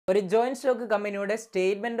ഒരു joint stock കമ്പനിയുടെ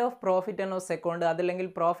statement of profit and loss account അതല്ലെങ്കിൽ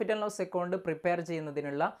profit and loss account prepare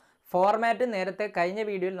ചെയ്യുന്നതിനുള്ള format നേരത്തെ കഴിഞ്ഞ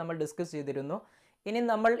വീഡിയോയിൽ നമ്മൾ ഡിസ്കസ് ചെയ്തിരുന്നു. ഇനി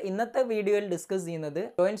നമ്മൾ ഇന്നത്തെ വീഡിയോയിൽ ഡിസ്കസ് ചെയ്യുന്നത്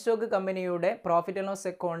ജോയിന്റ് സ്റ്റോക്ക് കമ്പനിയുടെ പ്രോഫിറ്റ് ആൻഡ് ലോസ്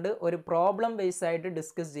അക്കൗണ്ട് ഒരു പ്രോബ്ലം ബേസ് ആയിട്ട്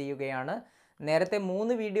ഡിസ്കസ് ചെയ്യുകയാണ്. നേരത്തെ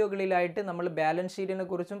 3 വീഡിയോകളിലായിട്ട് നമ്മൾ ബാലൻസ് ഷീറ്റിനെ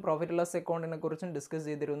കുറിച്ചും പ്രോഫിറ്റ് ആൻഡ് ലോസ് അക്കൗണ്ടിനെ കുറിച്ചും ഡിസ്കസ്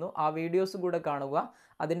ചെയ്തിരുന്നു. ആ വീഡിയോസ് കൂടെ കാണുക.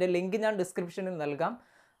 അതിൻ്റെ ലിങ്ക് ഞാൻ ഡിസ്ക്രിപ്ഷനിൽ നൽകാം.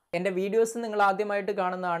 എൻ്റെ വീഡിയോസ് നിങ്ങൾ ആദ്യമായിട്ട്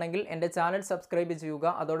കാണുന്നതാണെങ്കിൽ എൻ്റെ ചാനൽ സബ്സ്ക്രൈബ് ചെയ്യുക.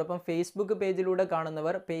 അതോടൊപ്പം ഫേസ്ബുക്ക് പേജിലൂടെ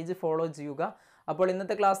കാണുന്നവർ പേജ് ഫോളോ ചെയ്യുക. അപ്പോൾ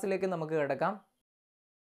ഇന്നത്തെ ക്ലാസ്സിലേക്ക് നമുക്ക് കിടക്കാം.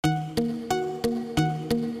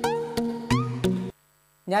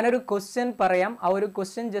 ഞാനൊരു ക്വസ്റ്റ്യൻ പറയാം. ആ ഒരു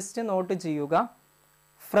ക്വസ്റ്റ്യൻ ജസ്റ്റ് നോട്ട് ചെയ്യുക.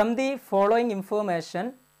 From the following information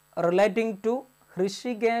relating to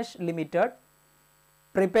Hrishikesh limited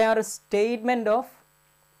prepare statement of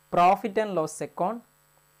profit and loss account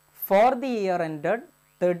for the year ended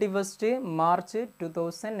 31st March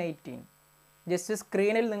 2018. Just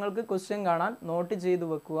സ്ക്രീനിൽ നിങ്ങൾക്ക് ക്വസ്റ്റ്യൻ കാണാൻ നോട്ട് ചെയ്ത്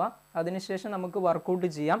വെക്കുക. അതിനുശേഷം നമുക്ക് വർക്കൗട്ട്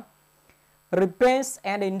ചെയ്യാം. Repairs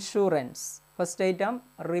and insurance, first item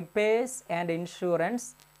repairs and insurance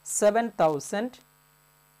 7,000.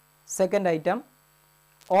 Second item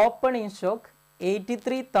opening stock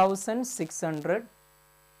 83,600.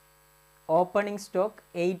 Opening stock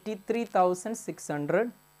 83,600.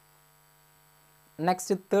 Next,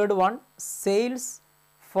 third one, sales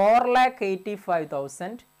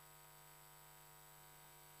 4,85,000.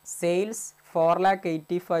 Sales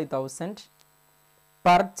 4,85,000.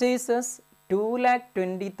 Purchases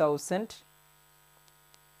 2,20,000.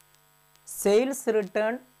 Sales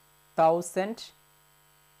return 1,000.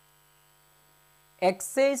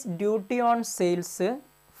 Excise duty on sales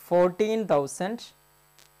 14,000.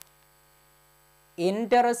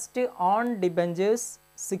 Interest on debentures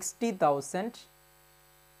 60,000.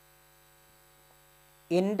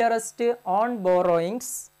 Interest on borrowings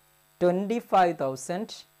 25,000.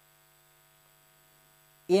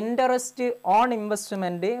 Interest on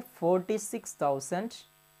investment 46,000.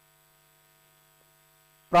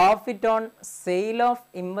 Profit on sale of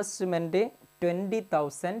investment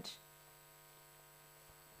 20,000.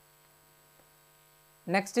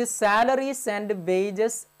 Next is salaries and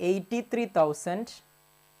wages 83,000.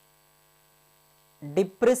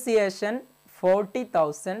 Depreciation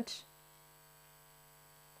 40,000.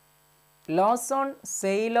 Loss on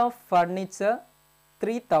sale of furniture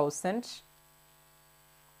 3,000.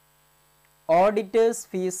 Auditors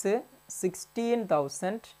fees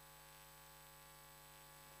 16,000.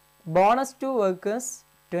 Bonus to workers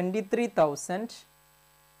 23,000.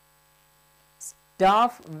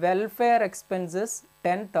 Staff welfare expenses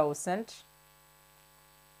 10,000.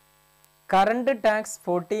 Current tax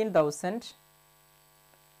 14,000.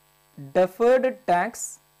 Deferred tax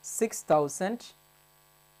 6,000.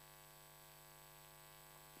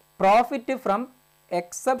 Profit from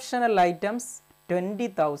exceptional items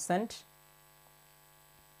 20,000.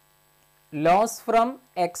 Loss from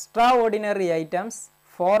extraordinary items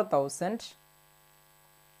 4,000.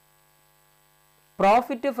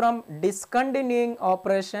 Profit from discontinuing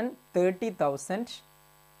operation 30,000.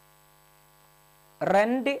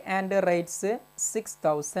 Rent and rates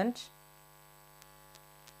 6,000.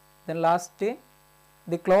 Then last,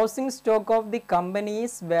 the closing stock of the company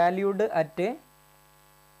is valued at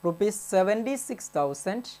rupees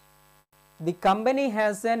 76,000. The company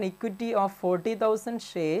has an equity of 40,000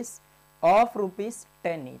 shares of rupees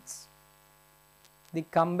 10 each. The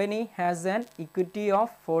company has an equity of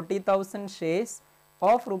 40,000 shares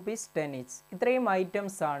of rupees 10 each. ഇത്രയും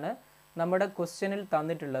items ആണ് നമ്മുടെ ക്വസ്റ്റ്യനിൽ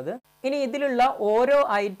തന്നിട്ടുള്ളത്. ഇനി ഇതിലുള്ള ഓരോ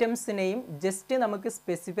ഐറ്റംസിനെയും just നമുക്ക്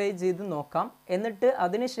specify ചെയ്ത് നോക്കാം. എന്നിട്ട്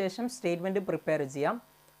അതിനുശേഷം സ്റ്റേറ്റ്മെൻറ്റ് പ്രിപ്പയർ ചെയ്യാം.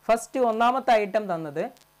 ഫസ്റ്റ് ഒന്നാമത്തെ ഐറ്റം തന്നത്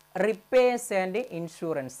റിപ്പയേഴ്സ് ആൻഡ്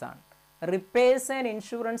ഇൻഷുറൻസ് ആണ്. റിപ്പയേഴ്സ് ആൻഡ്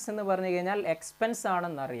ഇൻഷുറൻസ് എന്ന് പറഞ്ഞു കഴിഞ്ഞാൽ എക്സ്പെൻസ്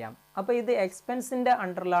ആണെന്നറിയാം. അപ്പോൾ ഇത് എക്സ്പെൻസിൻ്റെ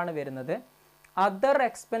അണ്ടറിലാണ് വരുന്നത്. അതർ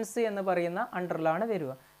എക്സ്പെൻസ് എന്ന് പറയുന്ന അണ്ടറിലാണ്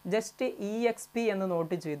വരിക. ജസ്റ്റ് EXP എന്ന്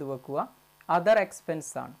നോട്ട് ചെയ്ത് വെക്കുക. അതർ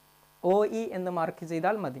എക്സ്പെൻസ് ആണ്. OE എന്ന് മാർക്ക്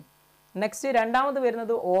ചെയ്താൽ മതി. നെക്സ്റ്റ് രണ്ടാമത്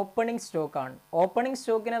വരുന്നത് ഓപ്പണിംഗ് സ്റ്റോക്ക് ആണ്. ഓപ്പണിംഗ്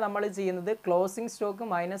സ്റ്റോക്കിനെ നമ്മൾ ചെയ്യുന്നത് ക്ലോസിംഗ് സ്റ്റോക്ക്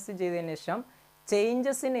മൈനസ് ചെയ്തതിന് ശേഷം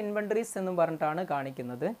ചേഞ്ചസ് ഇൻ ഇൻവെൻട്രീസ് എന്ന് പറഞ്ഞിട്ടാണ്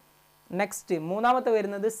കാണിക്കുന്നത്. നെക്സ്റ്റ് മൂന്നാമത്തെ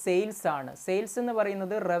വരുന്നത് സെയിൽസ് ആണ്. സെയിൽസ് എന്ന്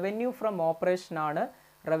പറയുന്നത് റവന്യൂ ഫ്രം ഓപ്പറേഷൻ ആണ്.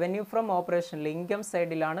 റവന്യൂ ഫ്രം ഓപ്പറേഷനിൽ ഇൻകം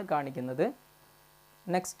സൈഡിലാണ് കാണിക്കുന്നത്.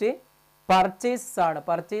 നെക്സ്റ്റ് പർച്ചേസ് ആണ്.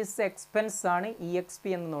 പർച്ചേസ് എക്സ്പെൻസ് ആണ്. EXP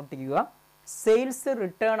എന്ന് നോട്ട് ചെയ്യുക. സെയിൽസ്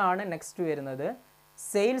റിട്ടേൺ ആണ് നെക്സ്റ്റ് വരുന്നത്.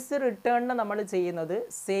 സെയിൽസ് റിട്ടേണിന് നമ്മൾ ചെയ്യുന്നത്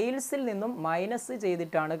സെയിൽസിൽ നിന്നും മൈനസ്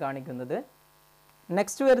ചെയ്തിട്ടാണ് കാണിക്കുന്നത്.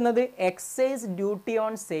 നെക്സ്റ്റ് വരുന്നത് എക്സൈസ് ഡ്യൂട്ടി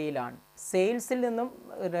ഓൺ സെയിലാണ്. സെയിൽസിൽ നിന്നും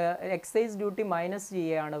എക്സൈസ് ഡ്യൂട്ടി മൈനസ്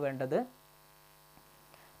ചെയ്യുകയാണ് വേണ്ടത്.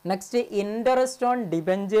 Next interest on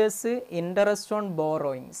debentures, interest on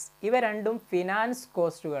borrowings. ഇവ രണ്ടും ഫിനാൻസ്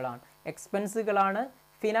കോസ്റ്റുകളാണ്, എക്സ്പെൻസുകളാണ്,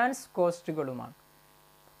 ഫിനാൻസ് കോസ്റ്റുകളുമാണ്.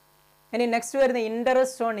 ഇനി നെക്സ്റ്റ് വരുന്ന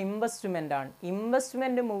ഇൻട്രസ്റ്റ് ഓൺ ഇൻവെസ്റ്റ്മെൻ്റ് ആണ്.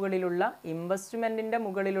 ഇൻവെസ്റ്റ്മെൻറ്റിൻ്റെ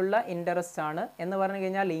മുകളിലുള്ള ഇൻട്രസ്റ്റ് ആണ് എന്ന് പറഞ്ഞു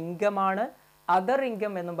കഴിഞ്ഞാൽ ഇൻകമാണ്, അതർ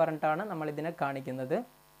ഇൻകം എന്ന് പറഞ്ഞിട്ടാണ് നമ്മൾ ഇതിനെ കാണിക്കുന്നത്.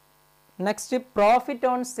 Next profit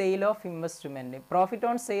on sale of investment. Profit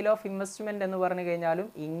on sale of investment എന്ന് പറഞ്ഞു കഴിഞ്ഞാലും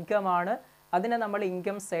ഇൻകമാണ്, അതിനെ നമ്മൾ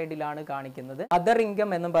ഇൻകം സൈഡിലാണ് കാണിക്കുന്നത്, അതർ ഇൻകം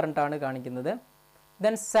എന്ന് പറഞ്ഞിട്ടാണ് കാണിക്കുന്നത്.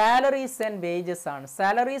 ദെൻ സാലറീസ് ആൻഡ് വേജസ് ആണ്.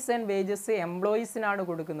 സാലറീസ് ആൻഡ് വേജസ് എംപ്ലോയീസിനാണ്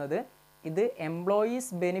കൊടുക്കുന്നത്. ഇത്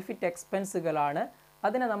എംപ്ലോയീസ് ബെനിഫിറ്റ് എക്സ്പെൻസുകളാണ്,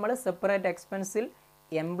 അതിനെ നമ്മൾ സെപ്പറേറ്റ് എക്സ്പെൻസിൽ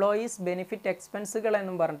എംപ്ലോയീസ് ബെനിഫിറ്റ് എക്സ്പെൻസുകൾ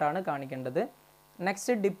എന്നും പറഞ്ഞിട്ടാണ് കാണിക്കേണ്ടത്.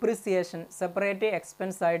 നെക്സ്റ്റ് ഡിപ്രിസിയേഷൻ സെപ്പറേറ്റ്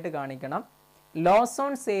എക്സ്പെൻസ് ആയിട്ട് കാണിക്കണം. Loss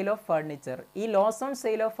on sale of furniture. ഈ ലോസ് ഓൺ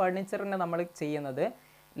സെയിൽ ഓഫ് ഫർണിച്ചറിനെ നമ്മൾ ചെയ്യുന്നത്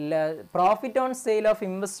profit on sale of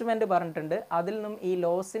investment പറഞ്ഞിട്ടുണ്ട്, അതിൽ നിന്നും ഈ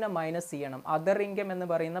ലോസിനെ മൈനസ് ചെയ്യണം. അതർ ഇൻകം എന്ന്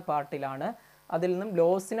പറയുന്ന പാർട്ടിലാണ്, അതിൽ നിന്നും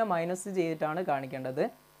ലോസിനെ മൈനസ് ചെയ്തിട്ടാണ് കാണിക്കേണ്ടത്.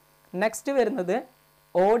 നെക്സ്റ്റ് വരുന്നത്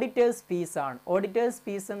ഓഡിറ്റേഴ്സ് ഫീസ് ആണ്. ഓഡിറ്റേഴ്സ്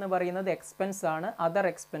ഫീസ് എന്ന് പറയുന്നത് എക്സ്പെൻസ് ആണ്, other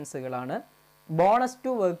എക്സ്പെൻസുകളാണ്. Bonus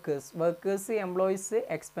to workers employees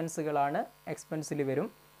എക്സ്പെൻസുകളാണ്, എക്സ്പെൻസിൽ വരും.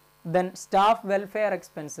 Then staff welfare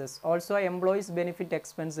expenses also employees benefit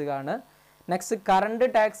എക്സ്പെൻസുകളാണ്. Next current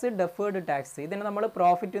tax, deferred tax, ഇതിനെ നമ്മൾ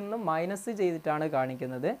പ്രോഫിറ്റിൽ നിന്നും മൈനസ് ചെയ്തിട്ടാണ്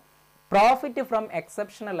കാണിക്കുന്നത്. പ്രോഫിറ്റ് ഫ്രം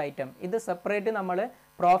എക്സെപ്ഷണൽ ഐറ്റം, ഇത് സെപ്പറേറ്റ് നമ്മൾ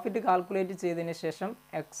പ്രോഫിറ്റ് കാൽക്കുലേറ്റ് ചെയ്തതിന് ശേഷം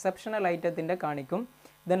എക്സെപ്ഷണൽ ഐറ്റത്തിൻ്റെ കാണിക്കും.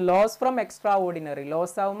 Then loss from extra ordinary,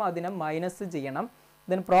 loss ആകുമ്പോൾ അതിനെ മൈനസ് ചെയ്യണം.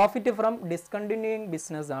 Then profit from discontinuing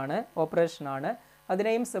business ആണ്, ഓപ്പറേഷൻ ആണ്,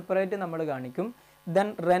 അതിനെയും സെപ്പറേറ്റ് നമ്മൾ കാണിക്കും. ദെൻ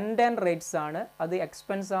റെൻ്റ് ആൻഡ് റേറ്റ്സ് ആണ്, അത്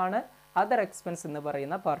എക്സ്പെൻസ് ആണ്, അതർ എക്സ്പെൻസ് എന്ന്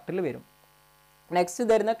പറയുന്ന പാർട്ടിൽ വരും. നെക്സ്റ്റ്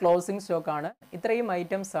തരുന്ന ക്ലോസിംഗ് സ്റ്റോക്ക് ആണ്. ഇത്രയും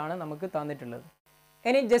ഐറ്റംസ് ആണ് നമുക്ക് തന്നിട്ടുള്ളത്.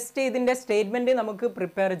 ഇനി ജസ്റ്റ് ഇതിൻ്റെ സ്റ്റേറ്റ്മെൻറ്റ് നമുക്ക്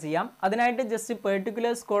പ്രിപ്പയർ ചെയ്യാം. അതിനായിട്ട് ജസ്റ്റ്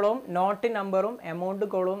പെർട്ടിക്കുലേഴ്സ് കോളവും നോട്ട് നമ്പറും എമൗണ്ട്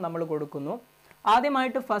കോളവും നമ്മൾ കൊടുക്കുന്നു.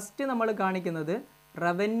 ആദ്യമായിട്ട് ഫസ്റ്റ് നമ്മൾ കാണിക്കുന്നത്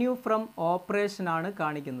റവന്യൂ ഫ്രം ഓപ്പറേഷൻ ആണ്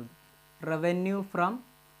കാണിക്കുന്നത്. റവന്യൂ ഫ്രം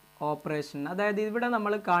ഓപ്പറേഷൻ, അതായത് ഇവിടെ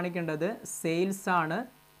നമ്മൾ കാണിക്കേണ്ടത് സെയിൽസ് ആണ്.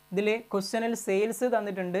 ഇതിൽ ക്വസ്റ്റ്യനിൽ സെയിൽസ്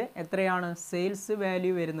തന്നിട്ടുണ്ട്. എത്രയാണ് സെയിൽസ്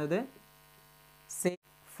വാല്യൂ വരുന്നത്?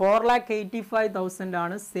 4,85,000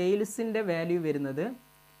 ആണ് സെയിൽസിൻ്റെ വാല്യൂ വരുന്നത്.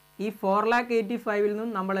 ഈ 4,85,000 നിന്നും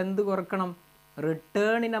നമ്മൾ എന്ത് കുറക്കണം?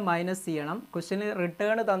 റിട്ടേണിനെ മൈനസ് ചെയ്യണം. ക്വസ്റ്റ്യന്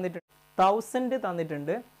റിട്ടേൺ തന്നിട്ടുണ്ട്, 1000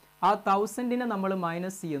 തന്നിട്ടുണ്ട്. ആ 1000നെ നമ്മൾ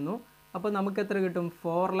മൈനസ് ചെയ്യുന്നു. അപ്പോൾ നമുക്ക് എത്ര കിട്ടും?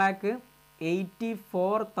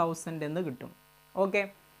 4,84,000 എന്ന് കിട്ടും. ഓക്കെ,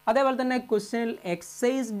 അതേപോലെ തന്നെ ക്വസ്റ്റ്യനിൽ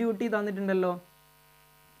എക്സൈസ് ഡ്യൂട്ടി തന്നിട്ടുണ്ടല്ലോ.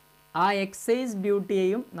 ആ എക്സൈസ്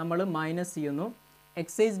ഡ്യൂട്ടിയെയും നമ്മൾ മൈനസ് ചെയ്യുന്നു.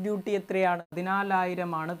 എക്സൈസ് ഡ്യൂട്ടി എത്രയാണ്?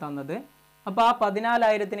 14,000 ആണ് തന്നത്. അപ്പോൾ ആ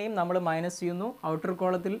 14,000നെയും നമ്മൾ മൈനസ് ചെയ്യുന്നു. ഔട്ടർ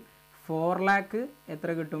കോളത്തിൽ 4 lakh എത്ര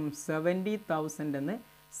കിട്ടും? 70,000 എന്ന്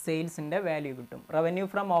സെയിൽസിൻ്റെ വാല്യൂ കിട്ടും. റവന്യൂ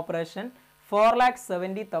ഫ്രം ഓപ്പറേഷൻ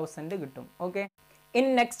 4,70,000 കിട്ടും. ഓക്കെ, ഇനി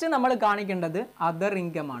നെക്സ്റ്റ് നമ്മൾ കാണിക്കേണ്ടത് അതർ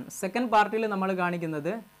ഇൻകം ആണ്. സെക്കൻഡ് പാർട്ടിൽ നമ്മൾ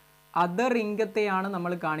കാണിക്കുന്നത് അതർ ഇൻകത്തെയാണ്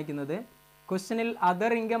നമ്മൾ കാണിക്കുന്നത്. ക്വസ്റ്റ്യനിൽ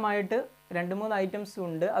അതർ ഇൻകം ആയിട്ട് 2-3 ഐറ്റംസ്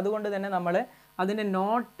ഉണ്ട്. അതുകൊണ്ട് തന്നെ നമ്മൾ അതിൻ്റെ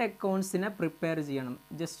നോട്ട് അക്കൗണ്ട്സിനെ പ്രിപ്പയർ ചെയ്യണം.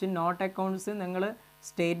 ജസ്റ്റ് നോട്ട് അക്കൗണ്ട്സ് നിങ്ങൾ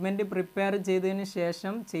സ്റ്റേറ്റ്മെൻറ്റ് പ്രിപ്പയർ ചെയ്തതിന്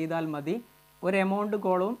ശേഷം ചെയ്താൽ മതി. ഒരു എമൗണ്ട്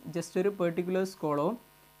കോളവും ജസ്റ്റ് ഒരു പെർട്ടിക്കുലേഴ്സ് കോളവും.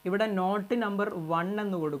 ഇവിടെ നോട്ട് നമ്പർ 1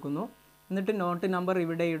 എന്ന് കൊടുക്കുന്നു. എന്നിട്ട് നോട്ട് നമ്പർ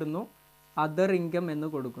ഇവിടെ ഇടുന്നു, അതർ ഇൻകം എന്ന്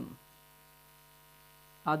കൊടുക്കുന്നു.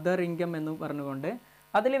 അതർ ഇൻകം എന്ന് പറഞ്ഞുകൊണ്ട്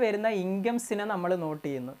അതിൽ വരുന്ന ഇൻകംസിനെ നമ്മൾ നോട്ട്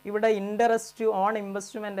ചെയ്യുന്നു. ഇവിടെ ഇൻട്രസ്റ്റ് ഓൺ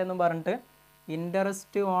ഇൻവെസ്റ്റ്മെൻറ്റ് എന്ന് പറഞ്ഞിട്ട്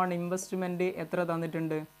ഇൻട്രസ്റ്റ് ഓൺ ഇൻവെസ്റ്റ്മെൻറ്റ് എത്ര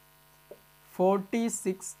തന്നിട്ടുണ്ട്?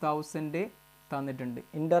 46,000 തന്നിട്ടുണ്ട്.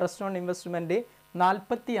 ഇൻട്രസ്റ്റ് ഓൺ ഇൻവെസ്റ്റ്മെൻറ്റ്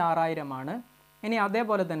 46,000 ആണ്. ഇനി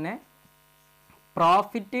അതേപോലെ തന്നെ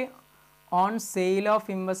profit on sale of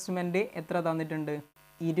investment എത്ര തന്നിട്ടുണ്ട്?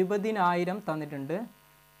 20,000 തന്നിട്ടുണ്ട്.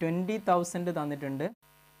 20,000 തന്നിട്ടുണ്ട്.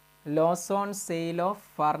 Loss on sale of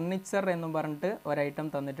furniture എന്ന് പറഞ്ഞിട്ട് ഒരൈറ്റം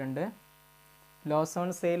തന്നിട്ടുണ്ട്. Loss on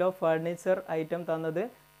sale of furniture item തന്നത്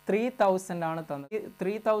 3,000 ആണ് തന്നത്.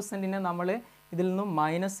 3,000നെ നമ്മൾ ഇതിൽ നിന്നും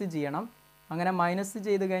മൈനസ് ചെയ്യണം. അങ്ങനെ മൈനസ്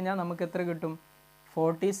ചെയ്ത് കഴിഞ്ഞാൽ നമുക്ക് എത്ര കിട്ടും?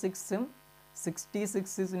 46ഉം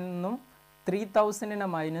 66ൽ നിന്നും 3,000നെ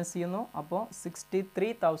മൈനസ് ചെയ്യുന്നു. അപ്പോൾ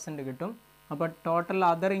 63,000 കിട്ടും. അപ്പോൾ ടോട്ടൽ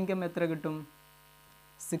അതർ ഇൻകം എത്ര കിട്ടും?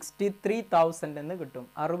 63,000 എന്ന് കിട്ടും.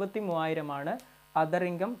 63,000 ആണ് അതർ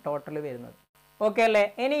ഇൻകം ടോട്ടൽ വരുന്നത്. ഓക്കെ അല്ലേ?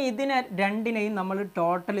 ഇനി ഇതിനെ രണ്ടിനെയും നമ്മൾ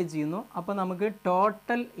ടോട്ടൽ ചെയ്യുന്നു. അപ്പോൾ നമുക്ക്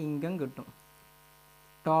ടോട്ടൽ ഇൻകം കിട്ടും.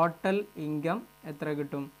 ടോട്ടൽ ഇൻകം എത്ര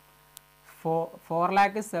കിട്ടും?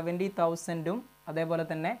 4,70,000ഉം അതേപോലെ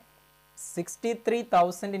തന്നെ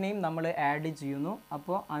 63,000നെയും നമ്മൾ ആഡ് ചെയ്യുന്നു.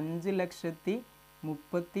 അപ്പോൾ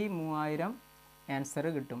 5,33,000 ആൻസർ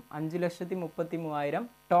കിട്ടും. 5,33,000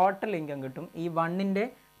 ടോട്ടൽ ഇൻകം കിട്ടും. ഈ 1ൻ്റെ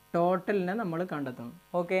ടോട്ടലിനെ നമ്മൾ കണ്ടെത്തുന്നു.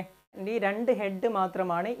 ഓക്കെ, ഈ രണ്ട് ഹെഡ്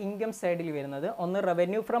മാത്രമാണ് ഇൻകം സൈഡിൽ വരുന്നത്. ഒന്ന്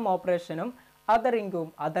റവന്യൂ ഫ്രം ഓപ്പറേഷനും അതർ ഇൻകവും.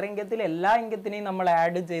 അതർ ഇൻകത്തിൽ എല്ലാ ഇൻകത്തിനെയും നമ്മൾ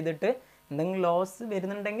ആഡ് ചെയ്തിട്ട് എന്തെങ്കിലും ലോസ്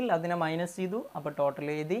വരുന്നുണ്ടെങ്കിൽ അതിനെ മൈനസ് ചെയ്തു, അപ്പോൾ ടോട്ടൽ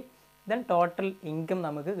എഴുതി, ദെൻ ടോട്ടൽ ഇൻകം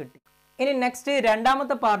നമുക്ക് കിട്ടി. ഇനി നെക്സ്റ്റ്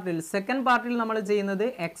രണ്ടാമത്തെ പാർട്ടിൽ, സെക്കൻഡ് പാർട്ടിൽ നമ്മൾ ചെയ്യുന്നത്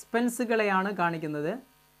എക്സ്പെൻസുകളെയാണ് കാണിക്കുന്നത്.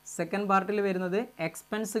 സെക്കൻഡ് പാർട്ടിൽ വരുന്നത്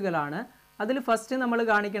എക്സ്പെൻസുകളാണ്. അതിൽ ഫസ്റ്റ് നമ്മൾ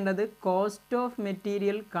കാണിക്കേണ്ടത് കോസ്റ്റ് ഓഫ്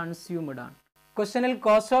മെറ്റീരിയൽ കൺസ്യൂംഡ് ആണ്. ക്വസ്റ്റനിൽ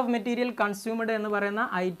കോസ്റ്റ് ഓഫ് മെറ്റീരിയൽ കൺസ്യൂംഡ് എന്ന് പറയുന്ന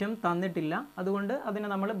ഐറ്റം തന്നിട്ടില്ല, അതുകൊണ്ട് അതിനെ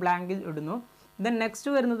നമ്മൾ ബ്ലാങ്കിൽ ഇടുന്നു. ദെൻ നെക്സ്റ്റ്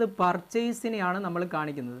വരുന്നത് പർച്ചേസിനെയാണ് നമ്മൾ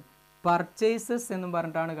കാണിക്കുന്നത്. പർച്ചേസസ് എന്ന്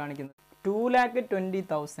പറഞ്ഞിട്ടാണ് കാണിക്കുന്നത്.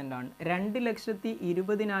 2,20,000 ആണ്,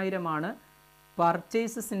 2,20,000 ആണ്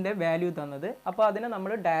പർച്ചേസസിൻ്റെ വാല്യൂ തന്നത്. അപ്പോൾ അതിനെ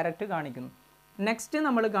നമ്മൾ ഡയറക്റ്റ് കാണിക്കുന്നു. നെക്സ്റ്റ്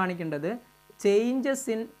നമ്മൾ കാണിക്കേണ്ടത് ചേഞ്ചസ്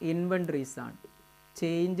ഇൻ ഇൻവെൻട്രീസ് ആണ്.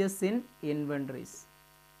 Changes in inventories.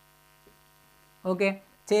 Okay,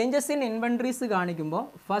 changes in inventories കാണിക്കുമ്പോൾ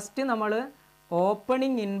ഫസ്റ്റ് നമ്മൾ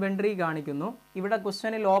ഓപ്പണിംഗ് ഇൻവെൻട്രി കാണിക്കുന്നു. ഇവിടെ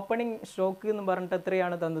ക്വസ്റ്റനിൽ ഓപ്പണിംഗ് സ്റ്റോക്ക് എന്ന് പറഞ്ഞിട്ട്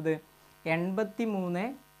എത്രയാണ് തന്നത്?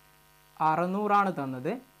 83,600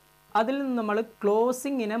 തന്നത്. അതിൽ നിന്ന് നമ്മൾ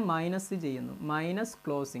ക്ലോസിങ്ങിനെ മൈനസ് ചെയ്യുന്നു. Minus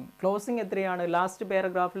closing. ക്ലോസിങ് എത്രയാണ്? ലാസ്റ്റ്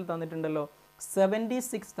പാരഗ്രാഫിൽ തന്നിട്ടുണ്ടല്ലോ,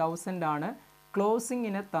 76,000 ആണ്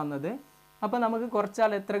ക്ലോസിങ്ങിനെ തന്നത്. അപ്പോൾ നമുക്ക്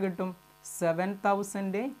കുറച്ചാൽ എത്ര കിട്ടും?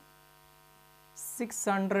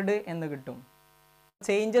 7,600 എന്ന് കിട്ടും.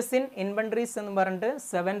 ചേഞ്ചസ് ഇൻ ഇൻവെൻട്രീസ് എന്ന് പറഞ്ഞിട്ട്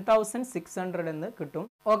 7,600 എന്ന് കിട്ടും.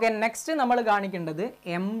 ഓക്കെ, നെക്സ്റ്റ് നമ്മൾ കാണിക്കേണ്ടത്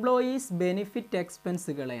employees benefit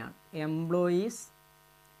എക്സ്പെൻസുകളെയാണ്. Employees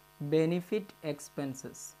benefit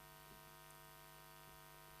expenses.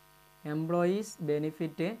 Employees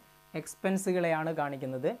benefit എക്സ്പെൻസുകളെയാണ്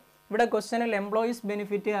കാണിക്കുന്നത്. ഇവിടെ ക്വസ്റ്റനിൽ എംപ്ലോയീസ്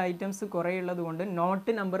ബെനിഫിറ്റ് ഐറ്റംസ് കുറേ ഉള്ളത് കൊണ്ട്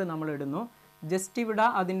നോട്ട് നമ്പർ നമ്മൾ ഇടുന്നു. ജസ്റ്റ് ഇവിടെ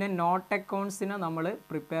അതിൻ്റെ നോട്ട് അക്കൗണ്ട്സിനെ നമ്മൾ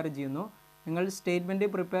പ്രിപ്പയർ ചെയ്യുന്നു. നിങ്ങൾ സ്റ്റേറ്റ്മെൻറ്റ്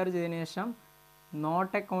പ്രിപ്പയർ ചെയ്തതിന് ശേഷം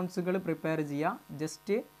നോട്ട് അക്കൗണ്ട്സുകൾ പ്രിപ്പയർ ചെയ്യുക.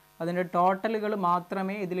 ജസ്റ്റ് അതിൻ്റെ ടോട്ടലുകൾ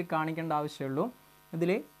മാത്രമേ ഇതിൽ കാണിക്കേണ്ട ആവശ്യമുള്ളൂ.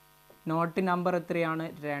 ഇതിൽ നോട്ട് നമ്പർ എത്രയാണ്?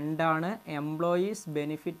 2 ആണ്. എംപ്ലോയീസ്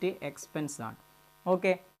ബെനിഫിറ്റ് എക്സ്പെൻസ് ആണ്.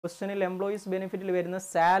 ഓക്കെ, ക്വസ്റ്റനിൽ എംപ്ലോയീസ് ബെനിഫിറ്റിൽ വരുന്ന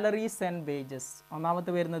സാലറീസ് ആൻഡ് വേജസ്.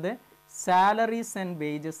 ഒന്നാമത്തെ വരുന്നത് സാലറീസ് ആൻഡ്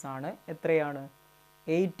വേജസ് ആണ്. എത്രയാണ്?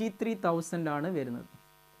 83,000 ആണ് വരുന്നത്.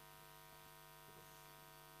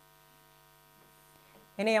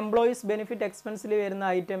 ഇനി എംപ്ലോയീസ് ബെനിഫിറ്റ് എക്സ്പെൻസിൽ വരുന്ന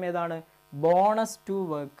ഐറ്റം ഏതാണ്? Bonus to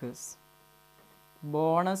workers.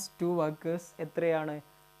 Bonus to workers എത്രയാണ്?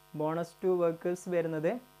 ബോണസ് ടു വർക്കേഴ്സ്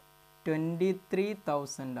വരുന്നത്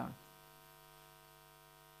 23,000 ആണ്.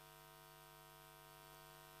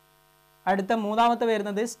 അടുത്ത മൂന്നാമത്തെ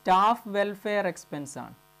വരുന്നത് സ്റ്റാഫ് വെൽഫെയർ എക്സ്പെൻസ്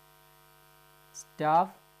ആണ്.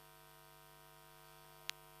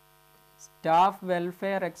 സ്റ്റാഫ്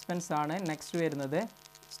വെൽഫെയർ എക്സ്പെൻസ് ആണ് നെക്സ്റ്റ് വരുന്നത്.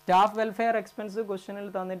 സ്റ്റാഫ് വെൽഫെയർ എക്സ്പെൻസ് ക്വസ്റ്റനിൽ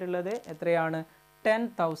തന്നിട്ടുള്ളത് എത്രയാണ്?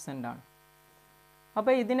 10,000 ആണ്.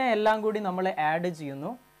 അപ്പോൾ ഇതിനെ എല്ലാം കൂടി നമ്മൾ ആഡ്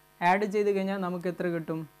ചെയ്യുന്നു. ആഡ് ചെയ്ത് കഴിഞ്ഞാൽ നമുക്ക് എത്ര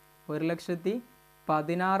കിട്ടും?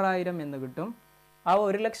 1,16,000 എന്ന് കിട്ടും. ആ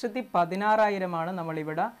 1,16,000 ആണ്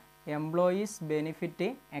നമ്മളിവിടെ എംപ്ലോയീസ് ബെനിഫിറ്റ്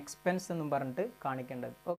എക്സ്പെൻസ് എന്നും പറഞ്ഞിട്ട്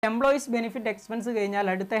കാണിക്കേണ്ടത്. എംപ്ലോയീസ് ബെനിഫിറ്റ് എക്സ്പെൻസ് കഴിഞ്ഞാൽ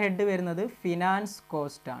അടുത്ത ഹെഡ് വരുന്നത് ഫിനാൻസ്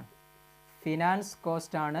കോസ്റ്റ് ആണ്. ഫിനാൻസ്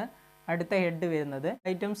കോസ്റ്റ് ആണ് അടുത്ത ഹെഡ് വരുന്നത്.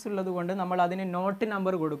 ഐറ്റംസ് ഉള്ളത് കൊണ്ട് നമ്മൾ അതിന് നോട്ട്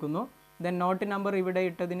നമ്പർ കൊടുക്കുന്നു. ദെൻ നോട്ട് നമ്പർ ഇവിടെ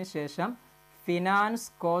ഇട്ടതിന് ശേഷം ഫിനാൻസ്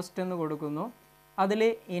കോസ്റ്റ് എന്ന് കൊടുക്കുന്നു. അതിൽ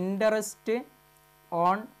ഇൻട്രസ്റ്റ്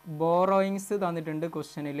ഓൺ ബോറോയിങ്സ് തന്നിട്ടുണ്ട്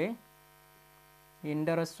ക്വസ്റ്റനിൽ.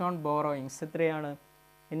 ഇൻട്രസ്റ്റ് ഓൺ ബോറോയിങ്സ് എത്രയാണ്?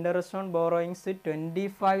 ഇൻട്രസ്റ്റ് ഓൺ ബോറോയിങ്സ്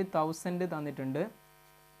 25,000 തന്നിട്ടുണ്ട്.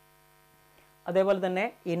 അതേപോലെ തന്നെ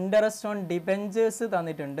ഇൻട്രസ്റ്റ് ഓൺ ഡിബെഞ്ചേഴ്സ്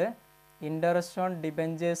തന്നിട്ടുണ്ട്. ഇൻട്രസ്റ്റ് ഓൺ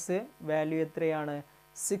ഡിബെഞ്ചേഴ്സ് വാല്യൂ എത്രയാണ്?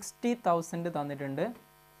 60,000 തന്നിട്ടുണ്ട്.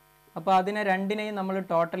 അപ്പോൾ അതിനെ രണ്ടിനെയും നമ്മൾ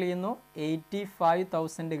ടോട്ടൽ ചെയ്യുന്നു,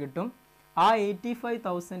 85,000 കിട്ടും. ആ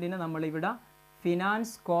 85,000-നെ നമ്മളിവിടെ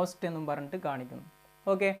ഫിനാൻസ് കോസ്റ്റ് എന്നും പറഞ്ഞിട്ട് കാണിക്കുന്നു.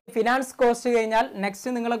 ഓക്കെ, ഫിനാൻസ് കോസ്റ്റ് കഴിഞ്ഞാൽ നെക്സ്റ്റ്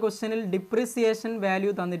നിങ്ങളെ ക്വസ്റ്റ്യനിൽ ഡിപ്രിസിയേഷൻ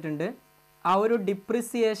വാല്യൂ തന്നിട്ടുണ്ട്. ആ ഒരു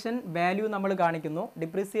ഡിപ്രിസിയേഷൻ വാല്യൂ നമ്മൾ കാണിക്കുന്നു.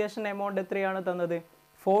 ഡിപ്രിസിയേഷൻ എമൗണ്ട് എത്രയാണ് തന്നത്?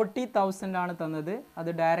 40,000 ആണ് തന്നത്. അത്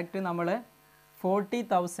ഡയറക്റ്റ് നമ്മൾ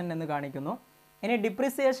 40,000 എന്ന് കാണിക്കുന്നു. ഇനി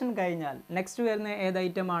ഡിപ്രിസിയേഷൻ കഴിഞ്ഞാൽ നെക്സ്റ്റ് വരുന്ന ഏത്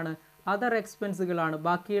ഐറ്റമാണ്? അതർ എക്സ്പെൻസുകളാണ്.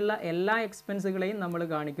 ബാക്കിയുള്ള എല്ലാ എക്സ്പെൻസുകളെയും നമ്മൾ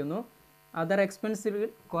കാണിക്കുന്നു. അതർ എക്സ്പെൻസിൽ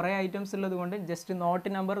കുറേ ഐറ്റംസ് ഉള്ളത് കൊണ്ട് ജസ്റ്റ് നോട്ട്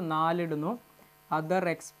നമ്പർ 4 ഇടുന്നു. Other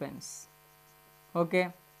expense. Okay,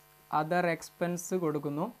 other expense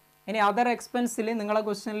കൊടുക്കുന്നു. ഇനി അതർ എക്സ്പെൻസിൽ നിങ്ങളെ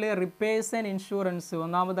ക്വസ്റ്റ്യനിൽ റിപ്പേഴ്സ് ആൻഡ് ഇൻഷുറൻസ്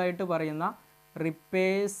ഒന്നാമതായിട്ട് പറയുന്ന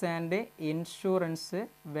റിപ്പേഴ്സ് ആൻഡ് ഇൻഷുറൻസ്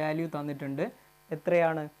വാല്യൂ തന്നിട്ടുണ്ട്.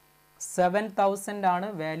 എത്രയാണ്? 7,000 ആണ്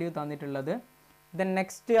വാല്യൂ തന്നിട്ടുള്ളത്. ദെൻ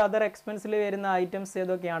നെക്സ്റ്റ് അതർ എക്സ്പെൻസിൽ വരുന്ന ഐറ്റംസ്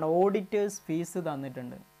ഏതൊക്കെയാണ്? ഓഡിറ്റേഴ്സ് ഫീസ്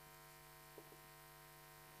തന്നിട്ടുണ്ട്.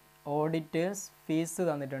 ഓഡിറ്റേഴ്സ് ഫീസ്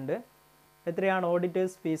തന്നിട്ടുണ്ട്. എത്രയാണ്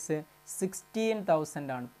ഓഡിറ്റേഴ്സ് ഫീസ്? 16,000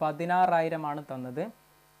 ആണ്. 16,000 ആണ് തന്നത്.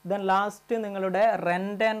 ദെൻ ലാസ്റ്റ് നിങ്ങളുടെ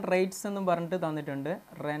റെൻ്റ് ആൻഡ് റേറ്റ്സ് എന്നും പറഞ്ഞിട്ട് തന്നിട്ടുണ്ട്.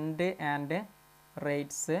 റെൻ്റ് ആൻഡ്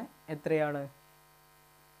റേറ്റ്സ് എത്രയാണ്?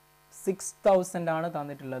 6000 ആണ്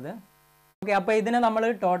തന്നിട്ടുള്ളത്. ഓക്കെ, അപ്പോൾ ഇതിനെ നമ്മൾ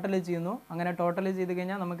ടോട്ടൽ ചെയ്യുന്നു. അങ്ങനെ ടോട്ടൽ ചെയ്ത്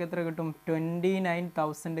കഴിഞ്ഞാൽ നമുക്ക് എത്ര കിട്ടും?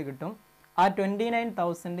 29,000 കിട്ടും. ആ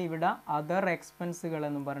 29,000 ഇവിടെ അതർ എക്സ്പെൻസുകൾ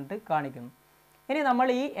എന്നും പറഞ്ഞിട്ട് കാണിക്കുന്നു. ഇനി നമ്മൾ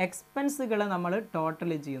ഈ എക്സ്പെൻസുകൾ നമ്മൾ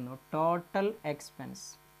ടോട്ടൽ ചെയ്യുന്നു. ടോട്ടൽ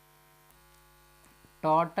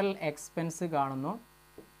എക്സ്പെൻസ് കാണുന്നു.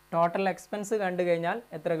 ടോട്ടൽ എക്സ്പെൻസ് കണ്ടു കഴിഞ്ഞാൽ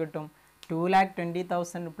എത്ര കിട്ടും?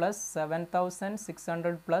 2,20,000 plus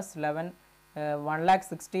 7,600 plus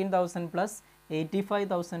 1,16,000 plus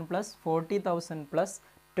 85,000 plus 40,000 plus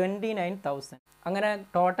 29,000. അങ്ങനെ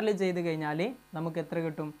ടോട്ടൽ ചെയ്ത് കഴിഞ്ഞാൽ നമുക്ക് എത്ര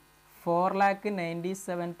കിട്ടും?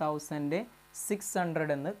 4,97,600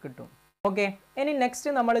 എന്ന് കിട്ടും. ഓക്കെ, ഇനി നെക്സ്റ്റ്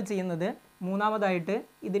നമ്മൾ ചെയ്യുന്നത് മൂന്നാമതായിട്ട്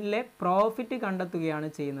ഇതിലെ പ്രോഫിറ്റ് കണ്ടെത്തുകയാണ്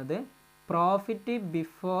ചെയ്യുന്നത്. Profit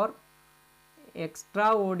before extra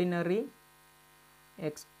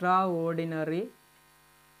ordinary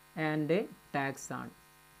and tax ആണ്.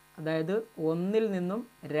 അതായത് 1-ൽ നിന്നും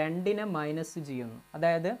 2-നെ മൈനസ് ചെയ്യുന്നു.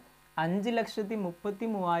 അതായത്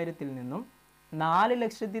 5,33,000-ൽ നിന്നും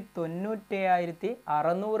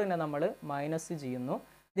 4,97,600-നെ നമ്മൾ മൈനസ് ചെയ്യുന്നു.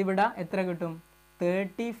 ഇതിവിടെ എത്ര കിട്ടും?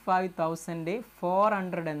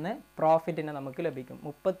 35,400 എന്ന് പ്രോഫിറ്റിനെ നമുക്ക് ലഭിക്കും.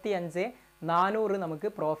 35,400 നമുക്ക്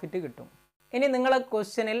പ്രോഫിറ്റ് കിട്ടും. ഇനി നിങ്ങളെ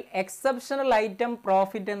ക്വസ്റ്റ്യനിൽ എക്സെപ്ഷണൽ ഐറ്റം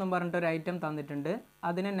പ്രോഫിറ്റ് എന്നും പറഞ്ഞിട്ടൊരു ഐറ്റം തന്നിട്ടുണ്ട്.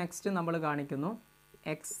 അതിനെ നെക്സ്റ്റ് നമ്മൾ കാണിക്കുന്നു.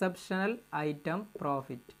 എക്സെപ്ഷണൽ ഐറ്റം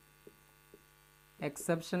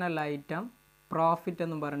പ്രോഫിറ്റ്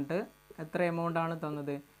എന്നും പറഞ്ഞിട്ട് എത്ര എമൗണ്ട് ആണ്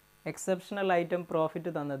തന്നത്? എക്സെപ്ഷണൽ ഐറ്റം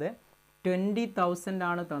പ്രോഫിറ്റ് തന്നത് 20,000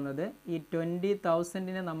 ആണ് തന്നത്. ഈ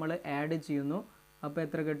 20,000-നെ നമ്മൾ ആഡ് ചെയ്യുന്നു. അപ്പോൾ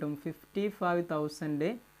എത്ര കിട്ടും?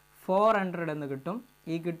 55,400 എന്ന് കിട്ടും.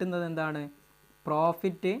 ഈ കിട്ടുന്നത് എന്താണ്?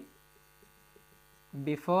 Profit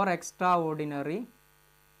before extra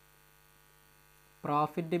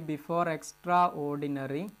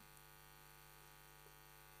ordinary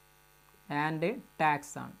and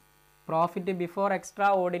tax ആണ്. Profit before extra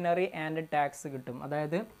ordinary and tax കിട്ടും.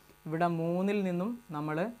 അതായത് ഇവിടെ 3-ൽ നിന്നും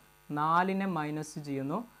നമ്മൾ 4-നെ മൈനസ്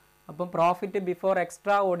ചെയ്യുന്നു. അപ്പം profit before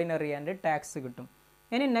extra ordinary and tax കിട്ടും.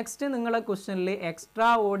 ഇനി നെക്സ്റ്റ് നിങ്ങളെ ക്വസ്റ്റ്യനിൽ എക്സ്ട്രാ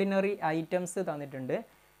ഓർഡിനറി ഐറ്റംസ് തന്നിട്ടുണ്ട്.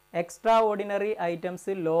 എക്സ്ട്രാ ഓർഡിനറി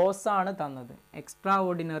ഐറ്റംസ് ലോസ് ആണ് തന്നത്. എക്സ്ട്രാ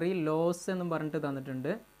ഓർഡിനറി ലോസ് എന്നും പറഞ്ഞിട്ട്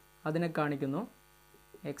തന്നിട്ടുണ്ട്. അതിനെ കാണിക്കുന്നു.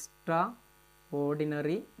 എക്സ്ട്രാ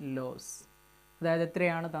ഓർഡിനറി ലോസ് അതായത്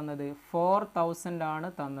എത്രയാണ് തന്നത്? 4,000 ആണ്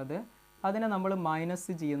തന്നത്. അതിനെ നമ്മൾ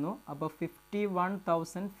മൈനസ് ചെയ്യുന്നു. അപ്പോൾ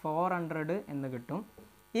 51,400 എന്ന് കിട്ടും.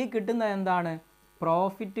 ഈ കിട്ടുന്നത് എന്താണ്?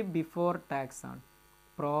 പ്രോഫിറ്റ് ബിഫോർ ടാക്സ് ആണ്.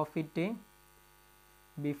 പ്രോഫിറ്റ്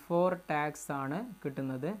ബിഫോർ ടാക്സ് ആണ്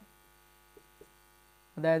കിട്ടുന്നത്.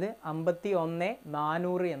 അതായത്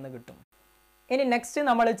 51,400 എന്ന് കിട്ടും. ഇനി നെക്സ്റ്റ്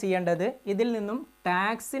നമ്മൾ ചെയ്യേണ്ടത് ഇതിൽ നിന്നും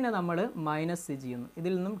ടാക്സിനെ നമ്മൾ മൈനസ് ചെയ്യുന്നു.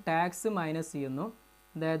 ഇതിൽ നിന്നും ടാക്സ് മൈനസ് ചെയ്യുന്നു.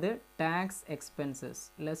 അതായത് tax expenses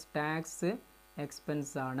less tax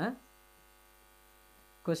expense ആണ്.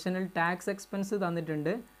 ക്വസ്റ്റ്യനിൽ ടാക്സ് എക്സ്പെൻസ്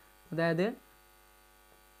തന്നിട്ടുണ്ട്. അതായത്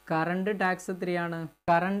കറണ്ട് ടാക്സ് എത്രയാണ്?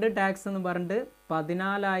 കറണ്ട് ടാക്സ് എന്ന് പറഞ്ഞിട്ട്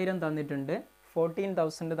 14,000 തന്നിട്ടുണ്ട്.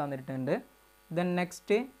 14,000 തന്നിട്ടുണ്ട്. ദെൻ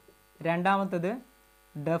നെക്സ്റ്റ് രണ്ടാമത്തത്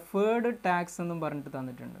ഡെഫേർഡ് ടാക്സ് എന്നും പറഞ്ഞിട്ട്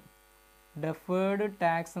തന്നിട്ടുണ്ട്. ഡെഫേർഡ്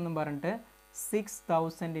ടാക്സ് എന്നും പറഞ്ഞിട്ട്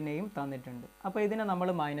 6,000-നെയും തന്നിട്ടുണ്ട്. അപ്പോൾ ഇതിനെ നമ്മൾ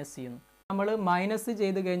മൈനസ് ചെയ്യുന്നു. നമ്മൾ മൈനസ്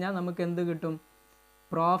ചെയ്ത് കഴിഞ്ഞാൽ നമുക്ക് എന്ത് കിട്ടും?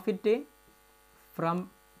 പ്രോഫിറ്റ് ഫ്രം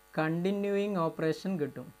കണ്ടിന്യൂയിങ് ഓപ്പറേഷൻ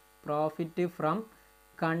കിട്ടും. പ്രോഫിറ്റ് ഫ്രം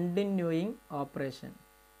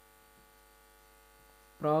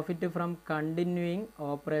കണ്ടിന്യൂയിങ്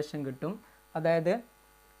ഓപ്പറേഷൻ കിട്ടും. അതായത്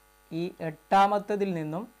ഈ 8-ാമത്തതിൽ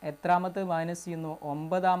നിന്നും എത്രാമത്തെ മൈനസ് ചെയ്യുന്നു?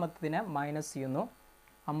 9-ാമത്തതിനെ മൈനസ് ചെയ്യുന്നു.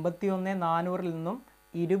 51,400-ൽ നിന്നും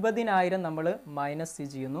 20,000 നമ്മൾ മൈനസ്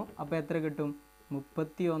ചെയ്യുന്നു. അപ്പോൾ എത്ര കിട്ടും?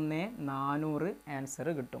 31,400 ആൻസർ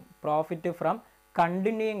കിട്ടും. പ്രോഫിറ്റ് ഫ്രം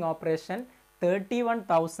കണ്ടിന്യൂയിങ് ഓപ്പറേഷൻ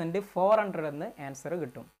 31,400 എന്ന് ആൻസർ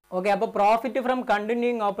കിട്ടും. ഓക്കെ, അപ്പോൾ പ്രോഫിറ്റ് ഫ്രം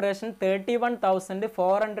കണ്ടിന്യൂയിങ് ഓപ്പറേഷൻ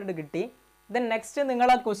 31,400 കിട്ടി. ദെൻ നെക്സ്റ്റ്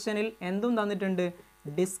നിങ്ങളെ ക്വസ്റ്റ്യനിൽ എന്തും തന്നിട്ടുണ്ട്?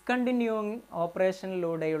 ഡിസ്കണ്ടിന്യൂയിങ്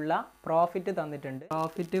ഓപ്പറേഷനിലൂടെയുള്ള പ്രോഫിറ്റ് തന്നിട്ടുണ്ട്.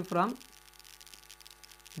 പ്രോഫിറ്റ് ഫ്രം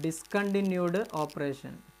ഡിസ്കണ്ടിന്യൂഡ്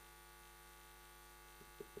ഓപ്പറേഷൻ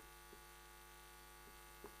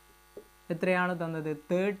എത്രയാണ് തന്നത്?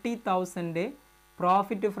 30,000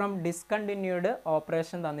 പ്രോഫിറ്റ് ഫ്രം ഡിസ്കണ്ടിന്യൂഡ്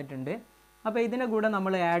ഓപ്പറേഷൻ തന്നിട്ടുണ്ട്. അപ്പോൾ ഇതിനെ കൂടെ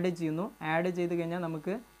നമ്മൾ ആഡ് ചെയ്യുന്നു. ആഡ് ചെയ്ത് കഴിഞ്ഞാൽ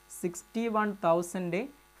നമുക്ക്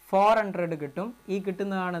 61,400 കിട്ടും. ഈ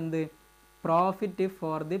കിട്ടുന്നതാണ് എന്ത്? പ്രോഫിറ്റ്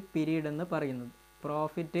ഫോർ ദി പീരീഡ് എന്ന് പറയുന്നത്.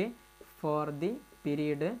 Profit for the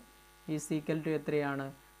period is equal to എത്രയാണ്?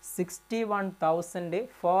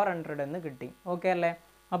 61,400 എന്ന് കിട്ടി. ഓക്കെ അല്ലേ?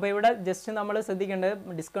 അപ്പോൾ ഇവിടെ ജസ്റ്റ് നമ്മൾ ശ്രദ്ധിക്കേണ്ടത്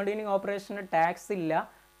ഡിസ്കണ്ടിന്യൂയിങ് ഓപ്പറേഷന് ടാക്സ് ഇല്ല,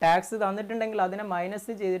 ടാക്സ് തന്നിട്ടുണ്ടെങ്കിൽ അതിനെ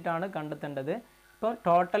മൈനസ് ചെയ്തിട്ടാണ് കണ്ടെത്തേണ്ടത്. ഇപ്പോൾ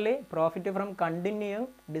ടോട്ടലി പ്രോഫിറ്റ് ഫ്രം കണ്ടിന്യൂയും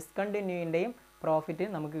ഡിസ്കണ്ടിന്യൂയിൻ്റെയും പ്രോഫിറ്റ്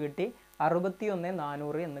നമുക്ക് കിട്ടി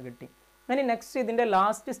 61,400 എന്ന് കിട്ടി. ഇനി നെക്സ്റ്റ് ഇതിൻ്റെ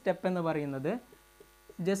ലാസ്റ്റ് സ്റ്റെപ്പ് എന്ന് പറയുന്നത്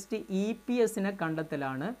ജസ്റ്റ് ഇ പി എസിനെ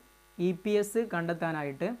കണ്ടെത്തലാണ്. ഇ പി എസ്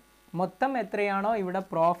കണ്ടെത്താനായിട്ട് മൊത്തം എത്രയാണോ ഇവിടെ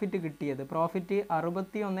പ്രോഫിറ്റ് കിട്ടിയത്, പ്രോഫിറ്റ്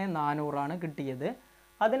 61,400 കിട്ടിയത്,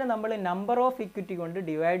 അതിന് നമ്മൾ നമ്പർ ഓഫ് ഇക്വിറ്റി കൊണ്ട്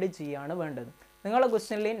ഡിവൈഡ് ചെയ്യുകയാണ് വേണ്ടത്. നിങ്ങളുടെ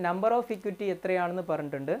ക്വസ്റ്റ്യനിൽ നമ്പർ ഓഫ് ഇക്വിറ്റി എത്രയാണെന്ന്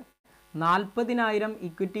പറഞ്ഞിട്ടുണ്ട്. 40,000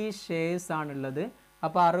 ഇക്വിറ്റി ഷെയർസ് ആണുള്ളത്.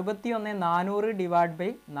 അപ്പോൾ 61,400 ഡിവൈഡ് ബൈ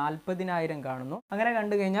 40,000 കാണുന്നു. അങ്ങനെ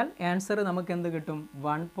കണ്ടു കഴിഞ്ഞാൽ ആൻസർ നമുക്ക് എന്ത് കിട്ടും?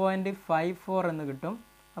 1.54 എന്ന് കിട്ടും.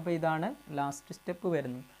 അപ്പോൾ ഇതാണ് ലാസ്റ്റ് സ്റ്റെപ്പ്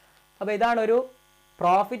വരുന്നത്. അപ്പോൾ ഇതാണ് ഒരു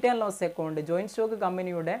profit and loss account, joint stock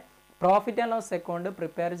കമ്പനിയുടെ profit and loss account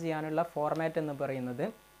prepare ചെയ്യാനുള്ള ഫോർമാറ്റ് എന്ന് പറയുന്നത്.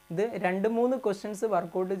 ഇത് 2-3 ക്വസ്റ്റ്യൻസ്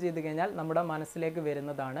വർക്കൗട്ട് ചെയ്ത് കഴിഞ്ഞാൽ നമ്മുടെ മനസ്സിലേക്ക്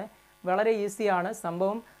വരുന്നതാണ്. വളരെ ഈസിയാണ്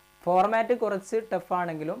സംഭവം. ഫോർമാറ്റ് കുറച്ച്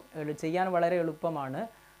ടഫാണെങ്കിലും ചെയ്യാൻ വളരെ എളുപ്പമാണ്.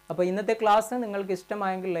 അപ്പോൾ ഇന്നത്തെ ക്ലാസ് നിങ്ങൾക്ക്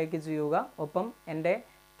ഇഷ്ടമായെങ്കിൽ ലൈക്ക് ചെയ്യുക. ഒപ്പം എൻ്റെ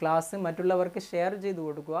ക്ലാസ് മറ്റുള്ളവർക്ക് ഷെയർ ചെയ്ത്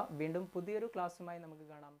കൊടുക്കുക. വീണ്ടും പുതിയൊരു ക്ലാസ്സുമായി നമുക്ക്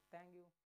കാണാം. Thank you.